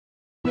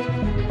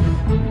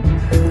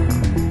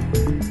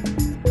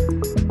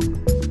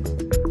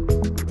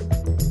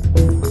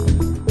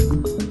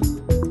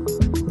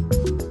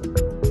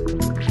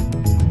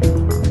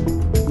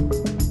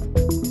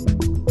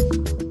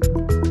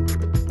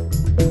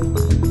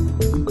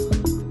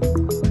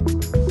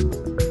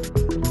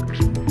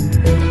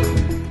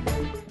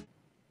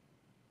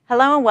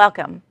Hello and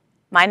welcome.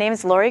 My name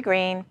is Lori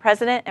Green,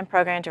 President and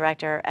Program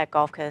Director at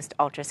Gulfcoast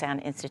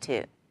Ultrasound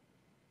Institute.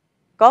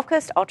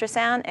 Gulfcoast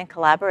Ultrasound, in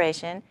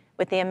collaboration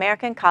with the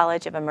American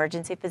College of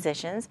Emergency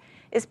Physicians,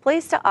 is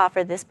pleased to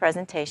offer this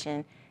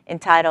presentation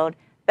entitled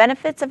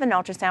Benefits of an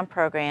Ultrasound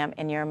Program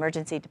in Your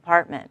Emergency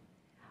Department.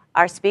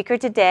 Our speaker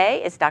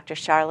today is Dr.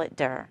 Charlotte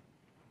Derr.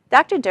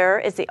 Dr. Derr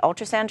is the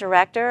Ultrasound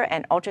Director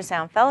and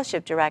Ultrasound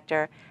Fellowship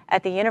Director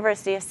at the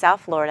University of South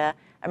Florida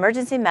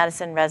Emergency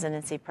Medicine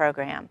Residency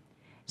Program.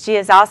 She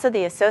is also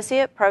the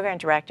Associate Program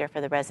Director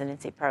for the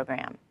Residency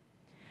Program.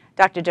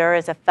 Dr. Derr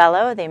is a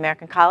Fellow of the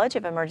American College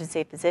of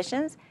Emergency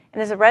Physicians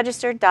and is a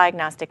registered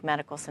diagnostic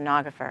medical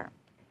sonographer.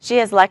 She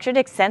has lectured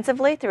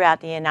extensively throughout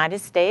the United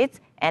States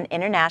and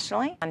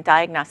internationally on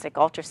diagnostic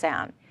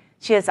ultrasound.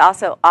 She has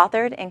also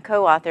authored and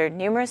co-authored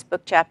numerous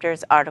book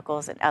chapters,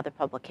 articles, and other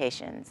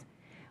publications.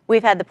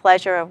 We've had the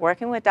pleasure of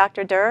working with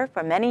Dr. Derr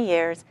for many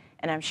years,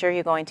 and I'm sure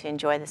you're going to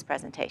enjoy this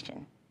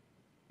presentation.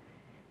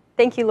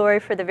 Thank you, Lori,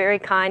 for the very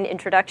kind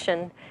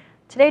introduction.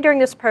 Today during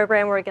this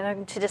program, we're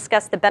going to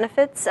discuss the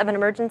benefits of an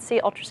emergency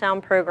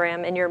ultrasound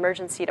program in your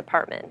emergency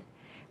department.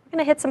 We're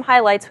going to hit some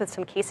highlights with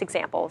some case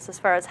examples as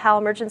far as how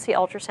emergency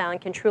ultrasound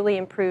can truly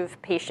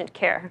improve patient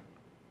care.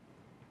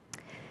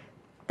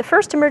 The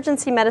first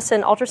emergency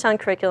medicine ultrasound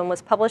curriculum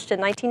was published in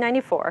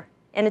 1994,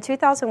 and in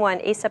 2001,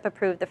 ACEP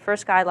approved the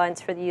first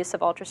guidelines for the use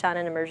of ultrasound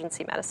in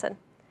emergency medicine.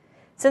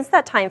 Since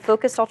that time,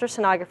 focused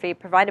ultrasonography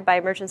provided by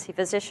emergency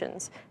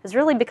physicians has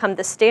really become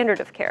the standard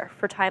of care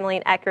for timely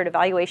and accurate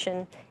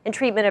evaluation and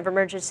treatment of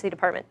emergency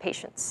department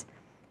patients.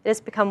 It has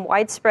become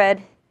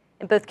widespread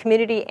in both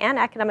community and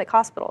academic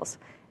hospitals,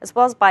 as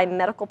well as by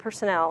medical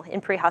personnel in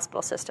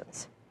pre-hospital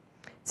systems.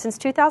 Since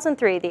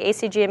 2003, the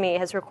ACGME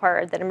has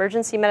required that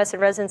emergency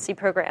medicine residency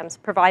programs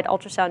provide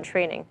ultrasound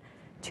training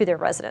to their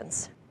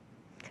residents.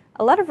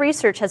 A lot of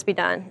research has been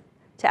done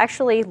to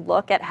actually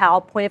look at how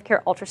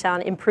point-of-care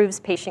ultrasound improves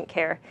patient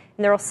care.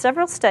 And there are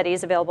several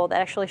studies available that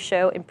actually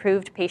show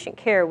improved patient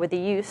care with the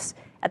use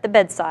at the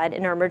bedside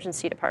in our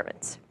emergency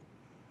departments.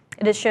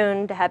 It is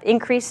shown to have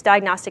increased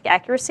diagnostic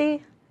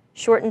accuracy,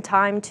 shortened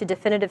time to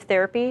definitive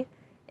therapy,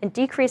 and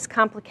decreased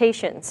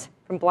complications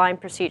from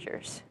blind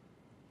procedures.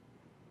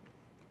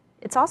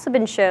 It's also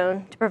been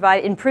shown to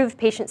provide improved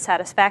patient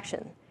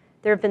satisfaction.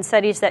 There have been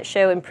studies that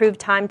show improved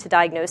time to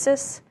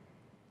diagnosis,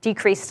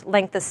 decreased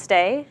length of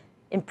stay,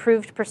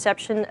 improved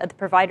perception of the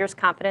provider's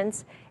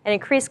competence, and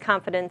increased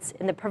confidence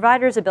in the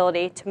provider's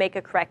ability to make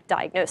a correct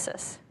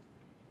diagnosis.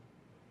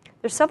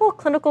 There's several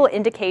clinical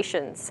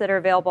indications that are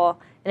available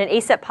in an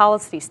ACEP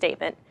policy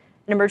statement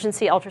and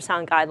emergency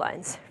ultrasound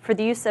guidelines for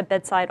the use of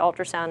bedside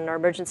ultrasound in our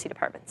emergency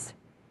departments.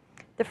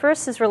 The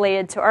first is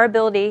related to our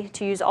ability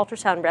to use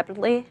ultrasound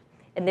rapidly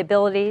and the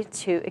ability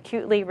to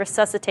acutely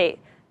resuscitate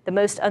the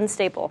most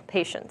unstable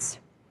patients.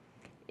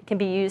 It can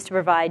be used to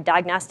provide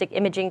diagnostic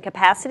imaging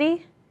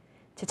capacity,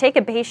 to take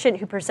a patient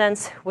who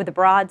presents with a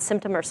broad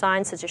symptom or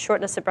sign such as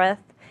shortness of breath,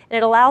 and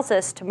it allows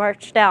us to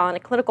march down a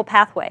clinical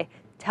pathway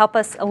to help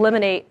us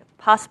eliminate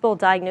possible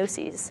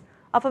diagnoses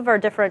off of our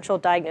differential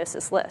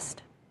diagnosis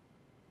list.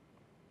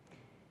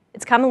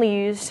 It's commonly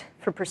used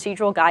for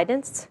procedural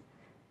guidance,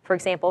 for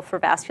example, for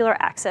vascular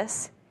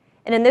access.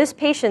 And in those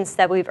patients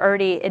that we've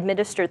already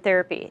administered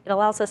therapy, it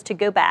allows us to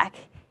go back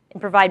and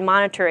provide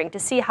monitoring to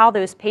see how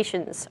those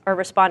patients are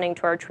responding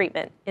to our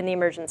treatment in the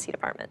emergency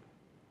department.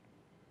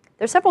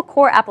 There are several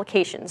core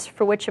applications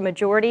for which a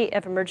majority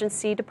of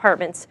emergency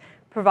departments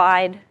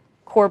provide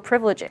core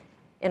privileging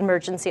in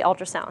emergency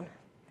ultrasound.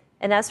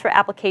 And that's for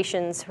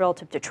applications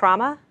relative to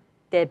trauma,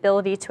 the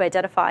ability to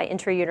identify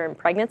intrauterine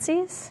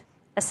pregnancies,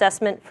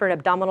 assessment for an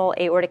abdominal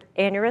aortic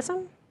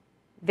aneurysm,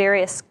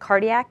 various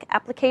cardiac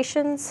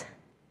applications,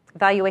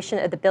 evaluation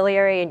of the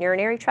biliary and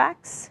urinary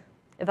tracts,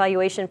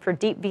 evaluation for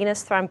deep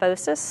venous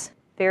thrombosis,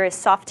 various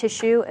soft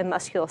tissue and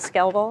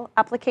musculoskeletal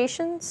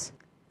applications,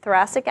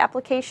 thoracic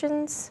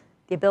applications,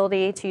 the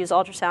ability to use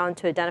ultrasound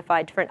to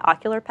identify different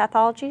ocular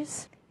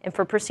pathologies, and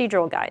for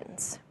procedural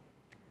guidance.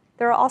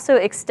 There are also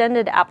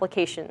extended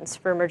applications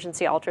for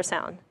emergency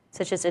ultrasound,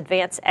 such as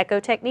advanced echo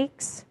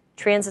techniques,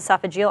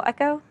 transesophageal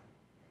echo,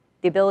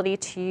 the ability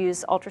to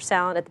use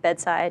ultrasound at the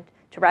bedside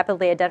to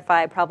rapidly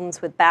identify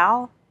problems with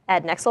bowel,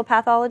 adnexal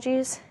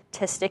pathologies,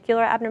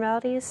 testicular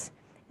abnormalities,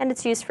 and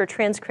it's used for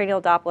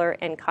transcranial Doppler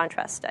and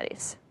contrast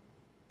studies.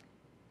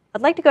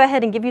 I'd like to go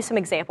ahead and give you some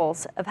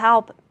examples of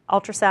how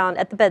ultrasound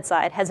at the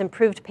bedside has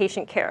improved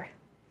patient care,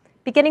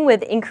 beginning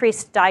with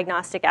increased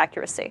diagnostic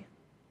accuracy.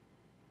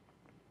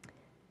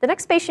 The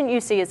next patient you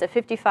see is a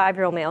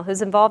 55-year-old male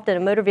who's involved in a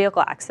motor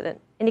vehicle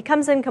accident, and he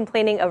comes in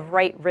complaining of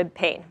right rib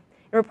pain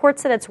and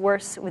reports that it's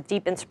worse with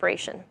deep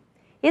inspiration.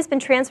 He has been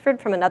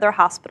transferred from another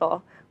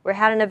hospital where he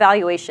had an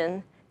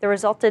evaluation that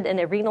resulted in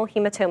a renal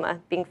hematoma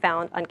being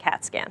found on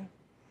CAT scan.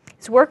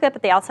 His workup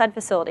at the outside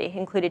facility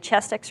included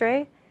chest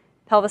x-ray,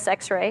 pelvis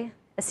x-ray,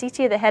 a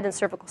CT of the head and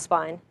cervical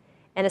spine,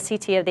 and a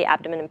CT of the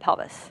abdomen and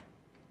pelvis.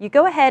 You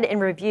go ahead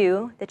and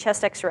review the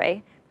chest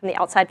x-ray from the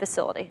outside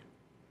facility,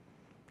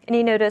 and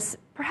you notice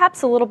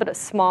perhaps a little bit of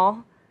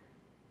small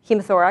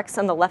hemothorax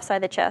on the left side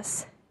of the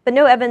chest, but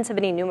no evidence of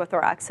any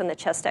pneumothorax on the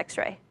chest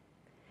x-ray.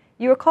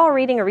 You recall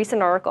reading a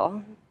recent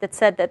article that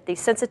said that the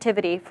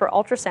sensitivity for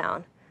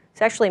ultrasound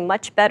is actually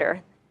much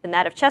better than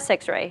that of chest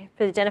x-ray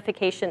for the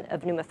identification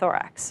of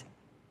pneumothorax.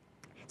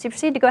 So you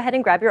proceed to go ahead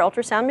and grab your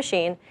ultrasound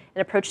machine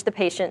and approach the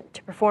patient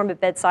to perform a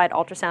bedside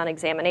ultrasound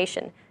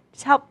examination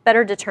to help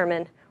better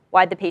determine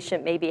why the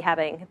patient may be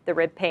having the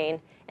rib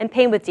pain and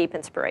pain with deep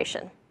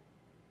inspiration.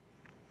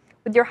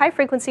 With your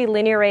high-frequency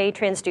linear array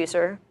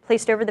transducer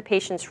placed over the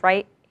patient's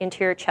right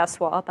anterior chest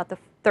wall, about the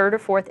third or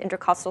fourth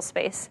intercostal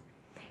space,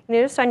 you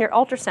notice on your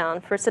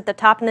ultrasound, first at the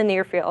top in the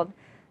near field,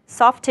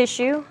 soft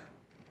tissue,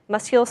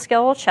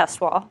 musculoskeletal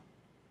chest wall,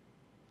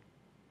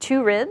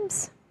 2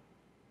 ribs,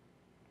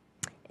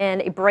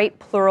 and a bright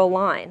pleural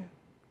line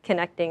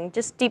connecting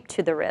just deep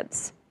to the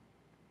ribs.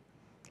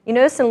 You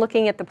notice in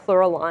looking at the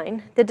pleural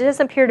line that it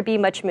doesn't appear to be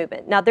much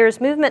movement. Now, there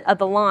is movement of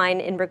the line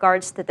in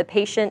regards to the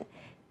patient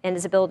and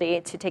his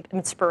ability to take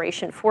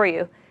inspiration for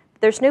you.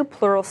 But there's no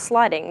pleural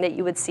sliding that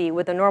you would see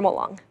with a normal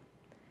lung.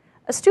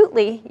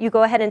 Astutely, you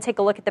go ahead and take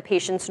a look at the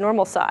patient's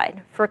normal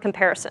side for a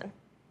comparison.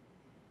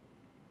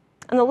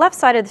 On the left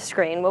side of the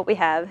screen, what we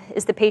have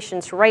is the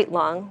patient's right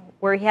lung,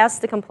 where he has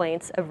the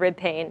complaints of rib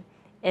pain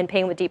and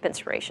pain with deep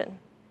inspiration.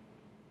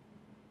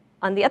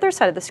 On the other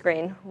side of the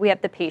screen, we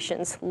have the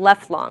patient's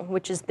left lung,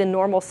 which is the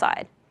normal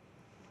side.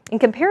 In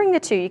comparing the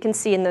two, you can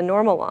see in the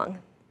normal lung,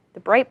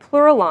 the bright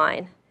pleural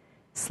line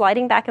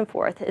sliding back and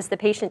forth as the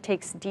patient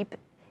takes deep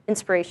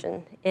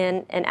inspiration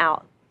in and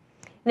out.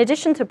 In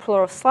addition to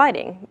pleural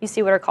sliding, you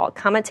see what are called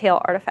comet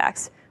tail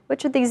artifacts,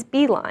 which are these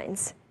B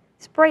lines.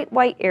 These bright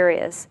white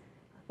areas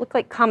look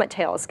like comet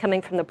tails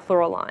coming from the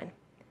pleural line.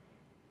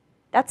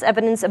 That's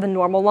evidence of a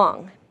normal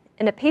lung.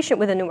 In a patient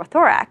with a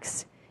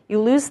pneumothorax, you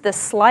lose the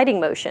sliding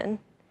motion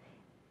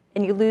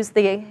and you lose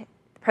the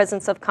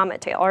presence of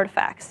comet tail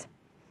artifacts.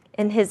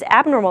 In his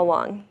abnormal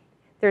lung,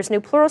 there's no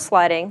pleural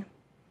sliding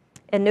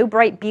and no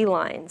bright B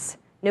lines,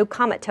 no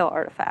comet tail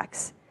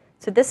artifacts.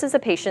 So this is a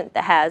patient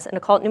that has an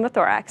occult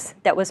pneumothorax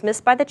that was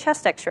missed by the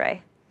chest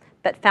x-ray,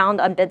 but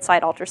found on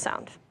bedside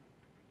ultrasound.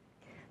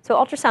 So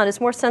ultrasound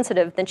is more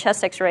sensitive than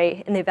chest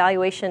x-ray in the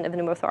evaluation of a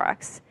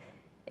pneumothorax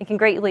and can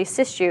greatly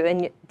assist you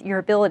in your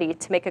ability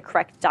to make a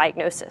correct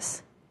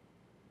diagnosis.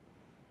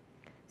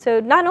 So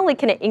not only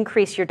can it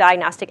increase your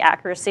diagnostic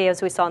accuracy,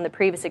 as we saw in the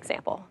previous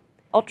example,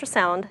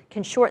 ultrasound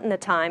can shorten the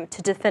time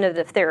to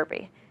definitive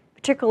therapy,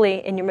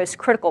 particularly in your most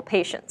critical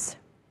patients.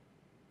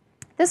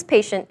 This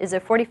patient is a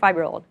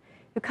 45-year-old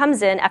who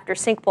comes in after a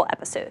syncopal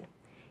episode.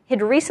 He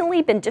had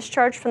recently been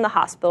discharged from the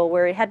hospital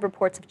where he had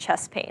reports of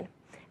chest pain.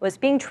 He was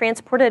being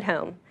transported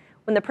home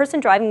when the person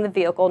driving the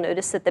vehicle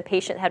noticed that the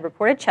patient had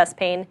reported chest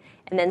pain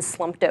and then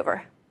slumped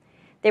over.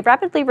 They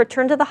rapidly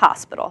returned to the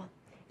hospital,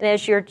 and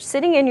as you're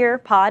sitting in your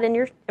pod in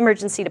your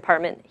emergency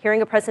department,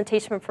 hearing a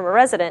presentation from a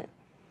resident,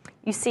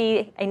 you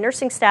see a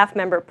nursing staff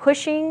member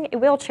pushing a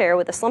wheelchair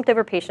with a slumped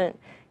over patient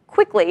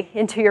quickly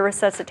into your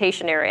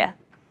resuscitation area.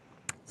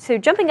 So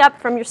jumping up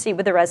from your seat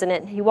with the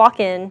resident, you walk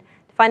in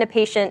to find a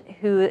patient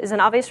who is in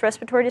obvious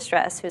respiratory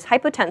distress, who's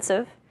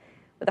hypotensive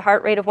with a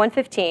heart rate of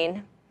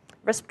 115,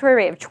 respiratory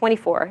rate of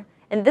 24,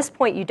 and at this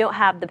point you don't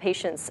have the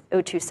patient's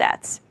O2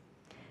 sats.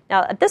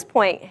 Now at this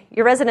point,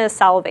 your resident is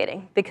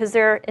salivating because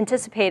they're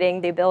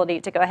anticipating the ability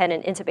to go ahead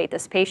and intubate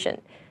this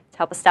patient to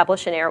help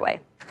establish an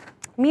airway.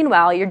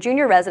 Meanwhile, your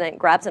junior resident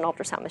grabs an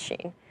ultrasound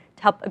machine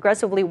to help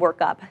aggressively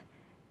work up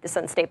this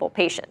unstable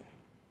patient.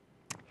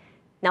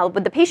 Now,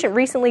 with the patient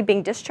recently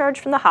being discharged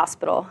from the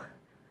hospital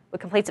with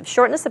complaints of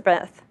shortness of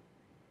breath,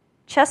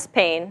 chest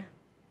pain,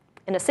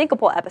 and a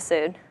syncopal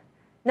episode,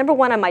 number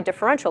one on my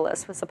differential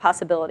list was the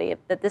possibility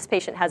that this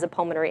patient has a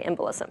pulmonary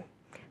embolism.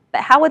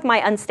 But how with my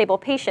unstable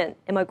patient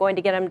am I going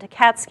to get him to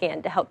CAT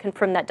scan to help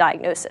confirm that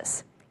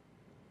diagnosis?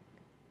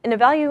 In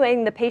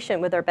evaluating the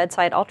patient with our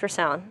bedside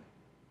ultrasound,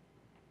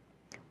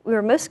 we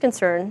were most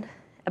concerned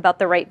about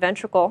the right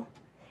ventricle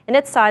and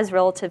its size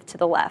relative to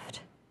the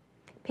left.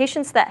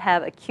 Patients that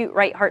have acute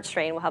right heart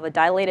strain will have a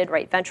dilated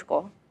right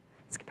ventricle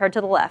as compared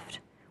to the left,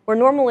 where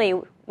normally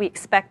we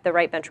expect the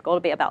right ventricle to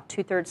be about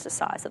 2/3 the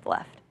size of the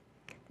left.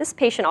 This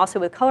patient, also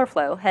with color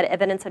flow, had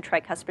evidence of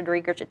tricuspid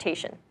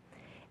regurgitation.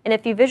 And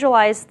if you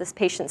visualize this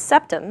patient's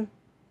septum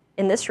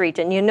in this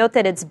region, you note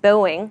that it's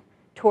bowing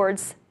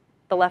towards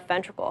the left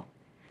ventricle.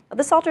 Now,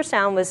 this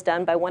ultrasound was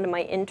done by one of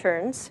my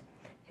interns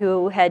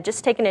who had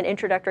just taken an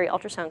introductory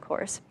ultrasound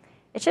course.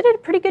 And she did a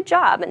pretty good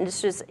job, and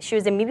she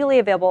was immediately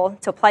available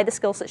to apply the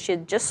skills that she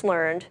had just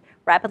learned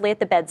rapidly at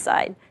the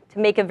bedside to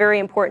make a very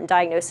important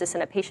diagnosis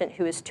in a patient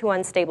who is too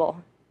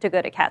unstable to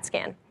go to CAT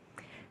scan.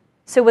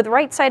 So with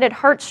right-sided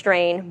heart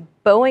strain,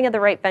 bowing of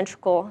the right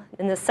ventricle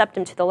and the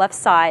septum to the left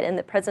side, and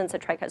the presence of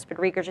tricuspid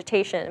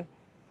regurgitation,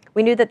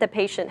 we knew that the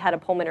patient had a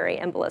pulmonary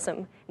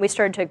embolism. We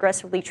started to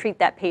aggressively treat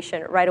that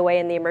patient right away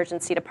in the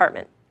emergency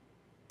department.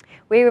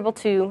 We were able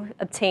to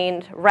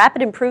obtain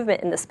rapid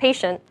improvement in this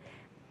patient,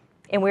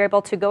 and we were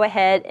able to go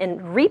ahead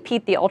and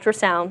repeat the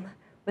ultrasound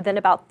within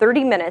about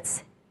 30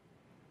 minutes.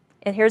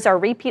 And here's our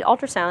repeat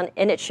ultrasound,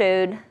 and it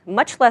showed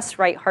much less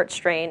right heart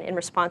strain in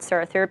response to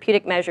our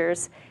therapeutic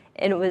measures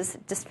and it was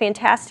just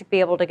fantastic to be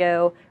able to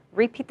go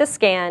repeat the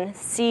scan,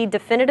 see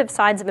definitive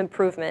signs of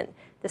improvement.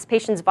 This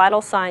patient's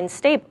vital signs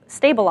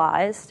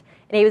stabilized,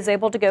 and he was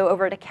able to go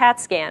over to CAT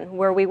scan,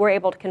 where we were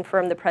able to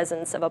confirm the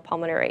presence of a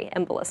pulmonary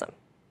embolism.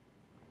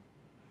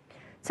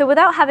 So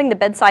without having the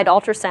bedside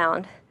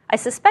ultrasound, I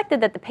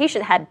suspected that the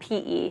patient had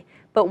PE,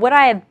 but would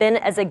I have been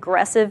as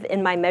aggressive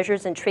in my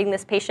measures in treating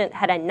this patient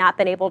had I not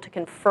been able to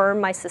confirm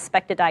my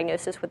suspected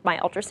diagnosis with my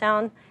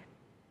ultrasound?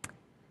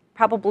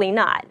 Probably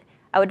not.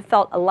 I would have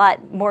felt a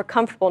lot more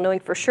comfortable knowing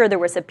for sure there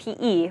was a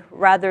PE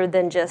rather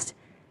than just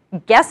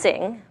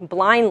guessing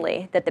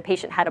blindly that the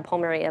patient had a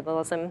pulmonary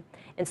embolism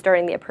and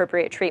starting the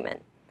appropriate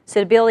treatment. So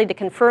the ability to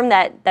confirm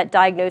that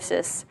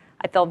diagnosis,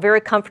 I felt very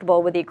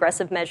comfortable with the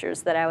aggressive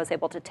measures that I was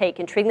able to take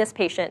in treating this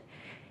patient.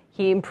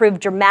 He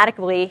improved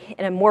dramatically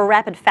in a more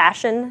rapid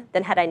fashion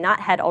than had I not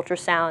had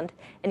ultrasound,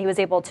 and he was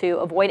able to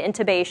avoid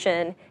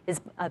intubation.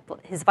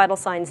 His vital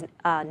signs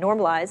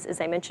normalized, as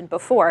I mentioned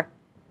before,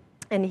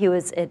 and he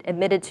was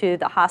admitted to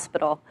the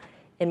hospital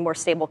in more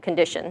stable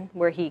condition,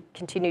 where he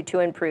continued to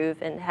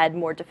improve and had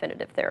more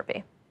definitive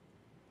therapy.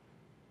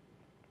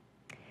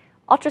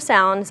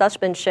 Ultrasound has also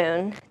been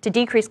shown to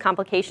decrease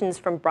complications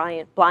from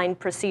blind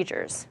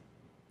procedures.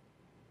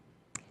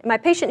 In my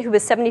patient who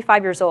was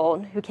 75 years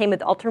old, who came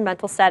with altered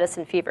mental status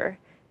and fever,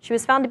 she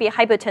was found to be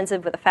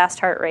hypotensive with a fast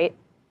heart rate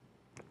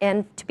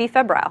and to be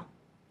febrile.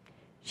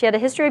 She had a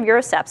history of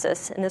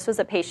urosepsis, and this was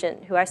a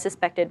patient who I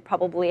suspected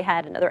probably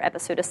had another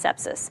episode of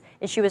sepsis,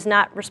 and she was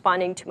not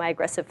responding to my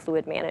aggressive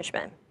fluid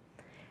management.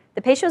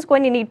 The patient was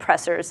going to need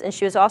pressors, and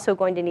she was also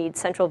going to need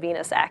central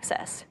venous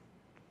access.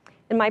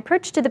 In my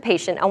approach to the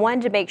patient, I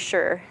wanted to make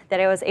sure that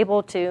I was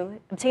able to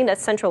obtain a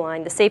central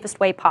line the safest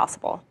way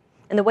possible,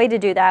 and the way to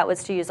do that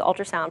was to use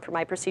ultrasound for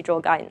my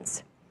procedural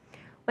guidance.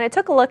 When I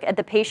took a look at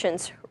the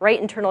patient's right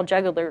internal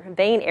jugular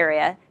vein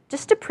area,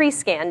 just to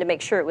pre-scan to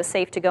make sure it was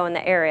safe to go in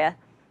the area,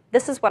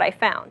 this is what I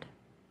found.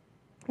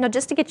 Now,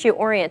 just to get you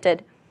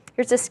oriented,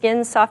 here's the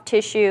skin, soft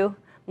tissue,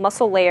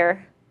 muscle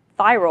layer,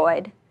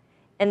 thyroid,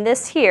 and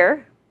this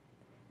here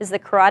is the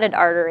carotid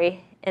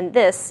artery, and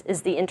this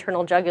is the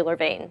internal jugular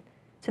vein.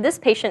 So this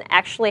patient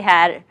actually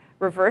had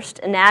reversed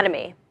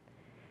anatomy.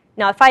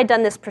 Now, if I had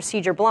done this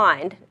procedure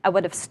blind, I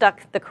would have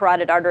stuck the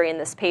carotid artery in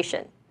this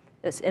patient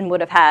and would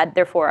have had,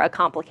 therefore, a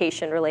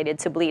complication related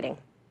to bleeding.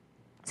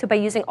 So by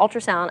using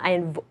ultrasound,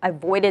 I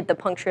avoided the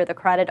puncture of the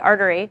carotid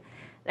artery,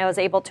 and I was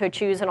able to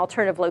choose an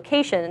alternative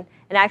location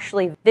and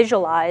actually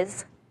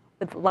visualize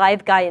with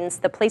live guidance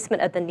the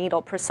placement of the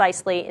needle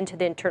precisely into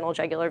the internal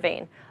jugular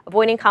vein,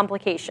 avoiding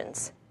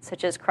complications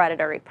such as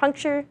carotid artery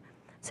puncture,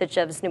 such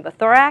as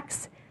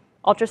pneumothorax.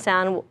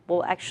 Ultrasound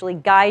will actually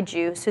guide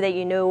you so that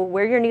you know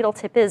where your needle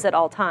tip is at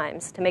all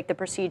times to make the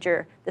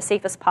procedure the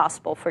safest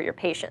possible for your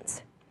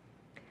patients.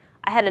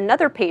 I had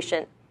another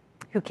patient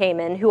who came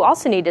in who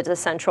also needed a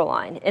central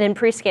line, and in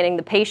pre-scanning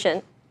the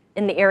patient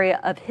in the area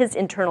of his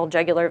internal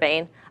jugular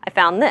vein, I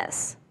found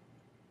this.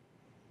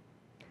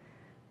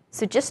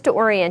 So just to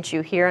orient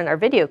you here in our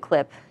video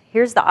clip,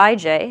 here's the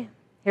IJ,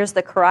 here's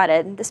the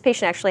carotid. This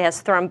patient actually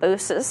has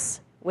thrombosis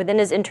within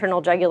his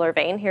internal jugular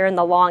vein here in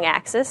the long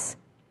axis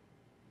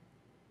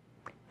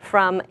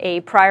from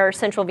a prior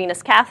central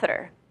venous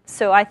catheter.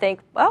 So I think,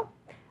 well,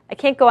 I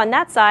can't go on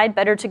that side,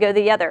 better to go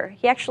the other.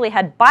 He actually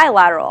had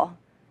bilateral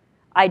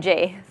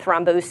IJ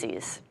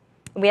thromboses.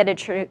 We had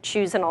to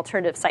choose an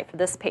alternative site for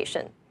this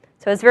patient.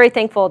 So I was very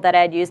thankful that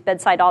I had used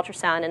bedside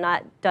ultrasound and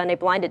not done a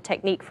blinded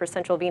technique for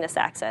central venous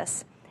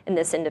access in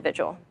this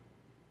individual.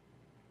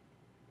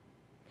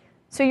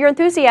 So you're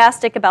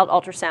enthusiastic about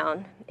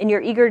ultrasound, and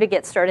you're eager to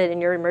get started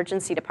in your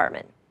emergency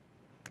department.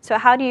 So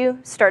how do you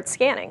start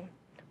scanning?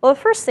 Well, the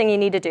first thing you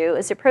need to do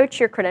is approach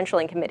your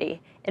credentialing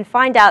committee and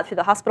find out through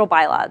the hospital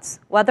bylaws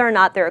whether or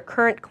not there are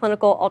current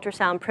clinical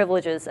ultrasound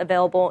privileges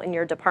available in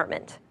your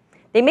department.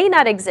 They may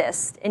not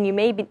exist, and you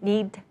may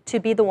need to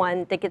be the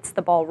one that gets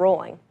the ball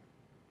rolling.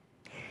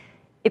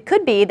 It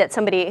could be that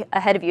somebody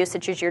ahead of you,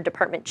 such as your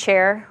department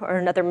chair or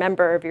another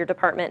member of your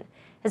department,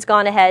 has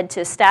gone ahead to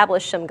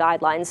establish some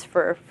guidelines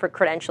for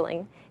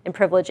credentialing and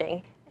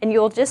privileging, and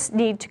you'll just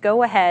need to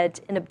go ahead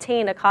and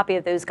obtain a copy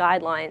of those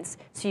guidelines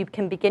so you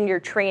can begin your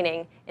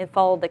training and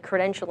follow the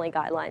credentialing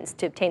guidelines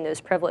to obtain those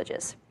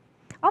privileges.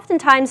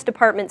 Oftentimes,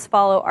 departments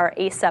follow our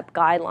ACEP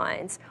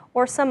guidelines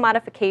or some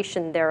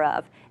modification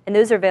thereof, and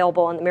those are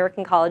available on the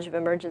American College of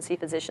Emergency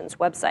Physicians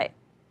website.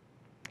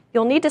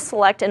 You'll need to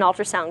select an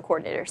ultrasound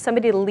coordinator,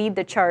 somebody to lead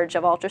the charge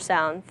of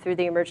ultrasound through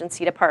the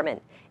emergency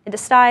department, and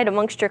decide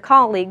amongst your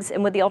colleagues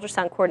and with the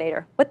ultrasound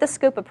coordinator what the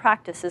scope of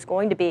practice is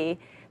going to be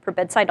for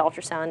bedside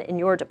ultrasound in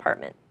your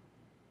department.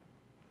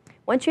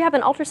 Once you have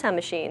an ultrasound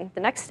machine,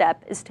 the next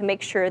step is to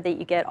make sure that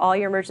you get all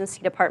your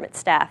emergency department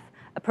staff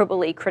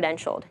appropriately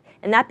credentialed,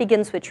 and that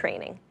begins with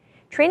training.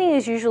 Training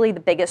is usually the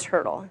biggest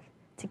hurdle.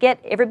 To get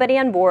everybody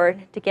on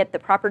board, to get the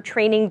proper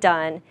training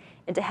done,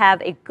 and to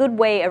have a good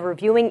way of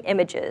reviewing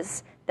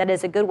images that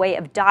is a good way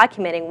of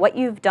documenting what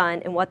you've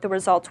done and what the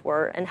results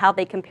were and how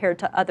they compare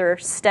to other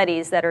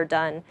studies that are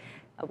done,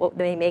 what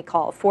they may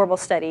call formal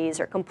studies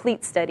or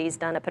complete studies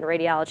done up in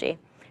radiology.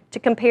 to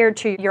compare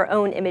to your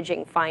own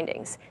imaging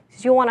findings,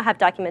 because you'll want to have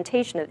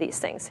documentation of these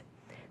things.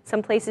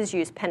 Some places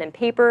use pen and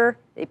paper.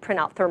 They print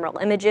out thermal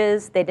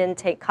images. They then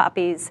take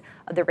copies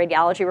of the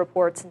radiology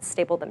reports and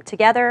staple them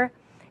together,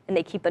 and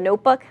they keep a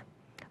notebook.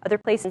 Other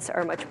places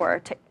are much more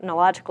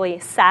technologically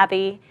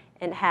savvy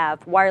and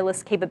have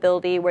wireless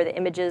capability where the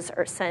images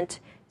are sent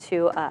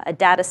to a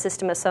data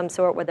system of some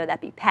sort, whether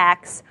that be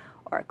PACS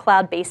or a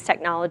cloud-based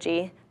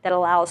technology that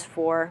allows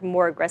for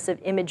more aggressive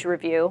image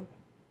review.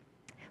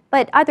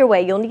 But either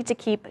way, you'll need to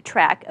keep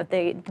track of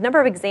the number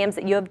of exams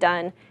that you have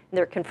done in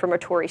their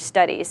confirmatory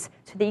studies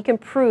so that you can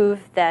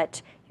prove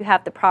that you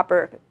have the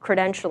proper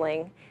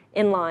credentialing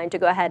in line to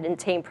go ahead and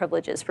obtain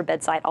privileges for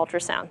bedside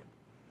ultrasound.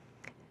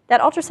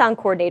 That ultrasound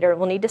coordinator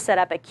will need to set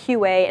up a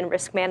QA and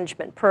risk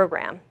management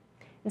program.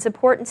 It's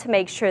important to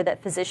make sure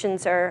that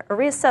physicians are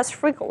reassessed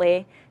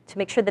frequently to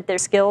make sure that their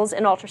skills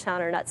in ultrasound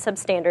are not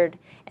substandard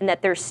and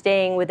that they're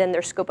staying within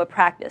their scope of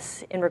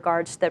practice in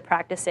regards to the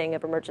practicing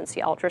of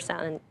emergency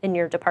ultrasound in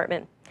your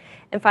department.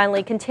 And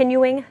finally,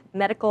 continuing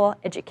medical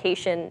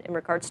education in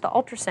regards to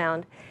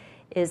ultrasound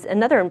is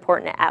another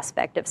important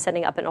aspect of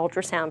setting up an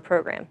ultrasound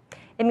program.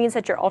 It means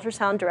that your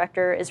ultrasound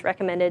director is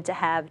recommended to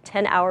have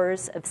 10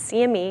 hours of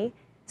CME,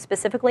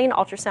 specifically in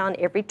ultrasound,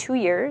 every 2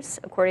 years,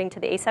 according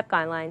to the ACEP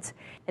guidelines,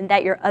 and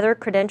that your other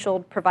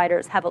credentialed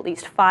providers have at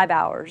least 5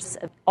 hours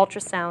of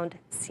ultrasound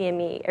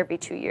CME every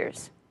 2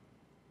 years.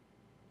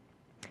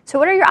 So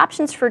what are your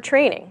options for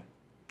training?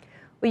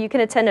 Well, you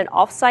can attend an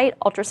off-site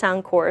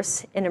ultrasound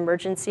course in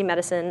emergency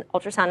medicine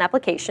ultrasound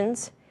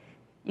applications.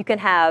 You can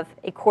have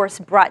a course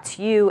brought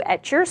to you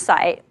at your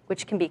site,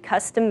 which can be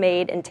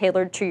custom-made and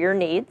tailored to your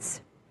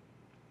needs.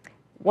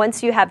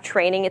 Once you have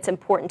training, it's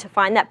important to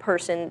find that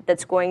person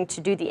that's going to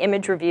do the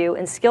image review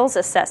and skills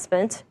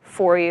assessment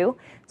for you.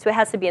 So it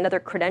has to be another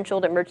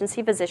credentialed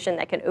emergency physician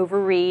that can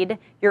overread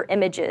your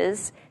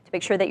images to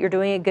make sure that you're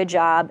doing a good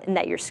job and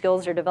that your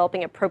skills are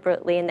developing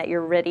appropriately and that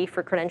you're ready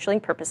for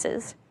credentialing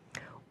purposes.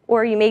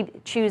 Or you may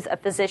choose a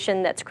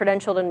physician that's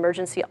credentialed in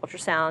emergency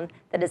ultrasound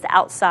that is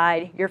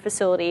outside your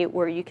facility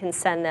where you can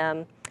send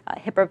them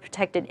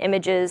HIPAA-protected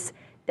images,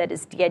 that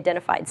is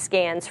de-identified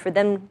scans for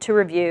them to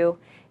review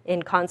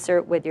in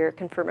concert with your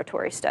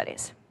confirmatory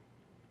studies.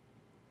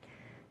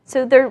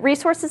 So there are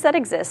resources that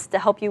exist to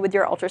help you with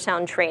your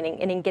ultrasound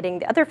training and in getting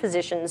the other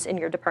physicians in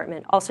your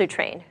department also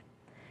trained.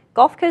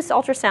 Gulfcoast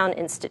Ultrasound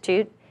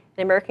Institute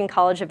and American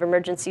College of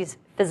Emergency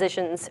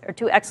Physicians are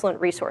two excellent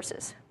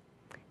resources.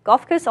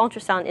 Gulfcoast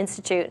Ultrasound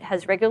Institute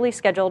has regularly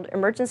scheduled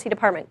emergency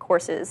department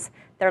courses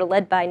that are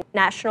led by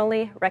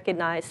nationally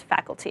recognized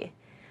faculty.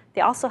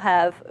 They also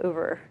have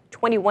over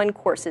 21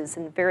 courses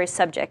in various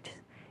subjects,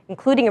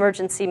 including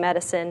emergency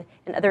medicine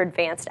and other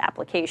advanced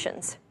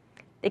applications.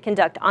 They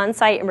conduct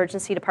on-site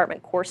emergency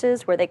department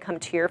courses where they come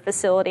to your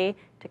facility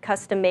to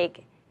custom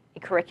make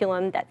a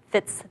curriculum that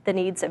fits the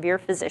needs of your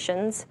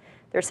physicians.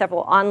 There are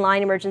several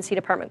online emergency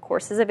department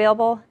courses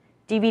available,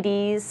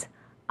 DVDs,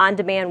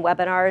 on-demand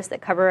webinars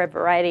that cover a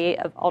variety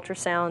of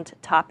ultrasound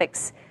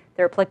topics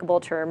that are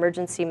applicable to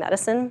emergency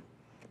medicine.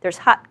 There's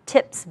hot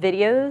tips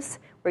videos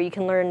where you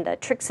can learn the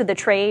tricks of the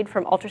trade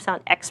from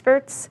ultrasound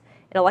experts,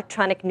 an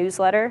electronic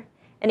newsletter,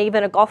 and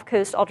even a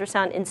Gulfcoast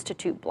Ultrasound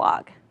Institute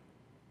blog.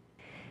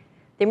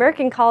 The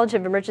American College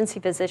of Emergency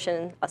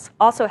Physicians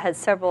also has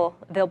several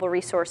available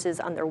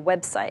resources on their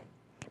website.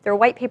 There are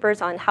white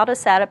papers on how to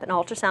set up an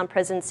ultrasound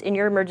presence in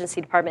your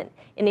emergency department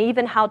and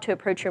even how to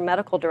approach your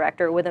medical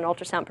director with an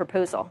ultrasound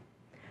proposal.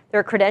 There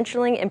are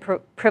credentialing and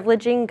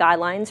privileging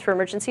guidelines for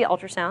emergency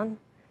ultrasound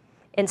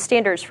and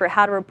standards for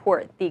how to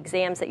report the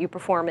exams that you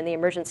perform in the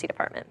emergency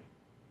department.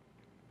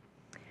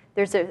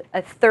 There's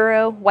a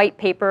thorough white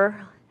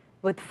paper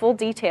with full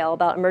detail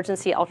about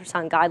emergency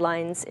ultrasound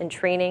guidelines and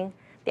training,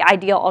 the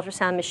ideal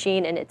ultrasound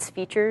machine and its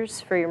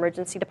features for your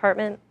emergency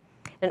department,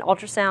 an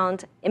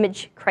ultrasound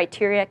image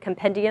criteria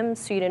compendium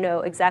so you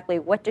know exactly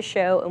what to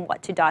show and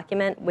what to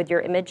document with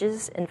your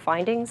images and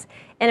findings,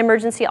 and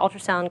emergency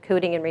ultrasound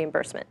coding and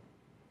reimbursement.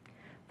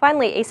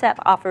 Finally, ACEP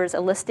offers a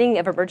listing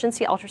of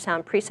emergency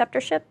ultrasound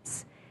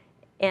preceptorships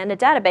and a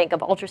data bank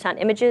of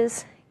ultrasound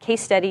images,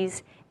 case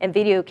studies, and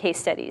video case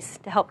studies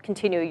to help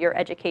continue your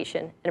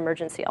education in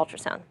emergency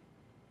ultrasound.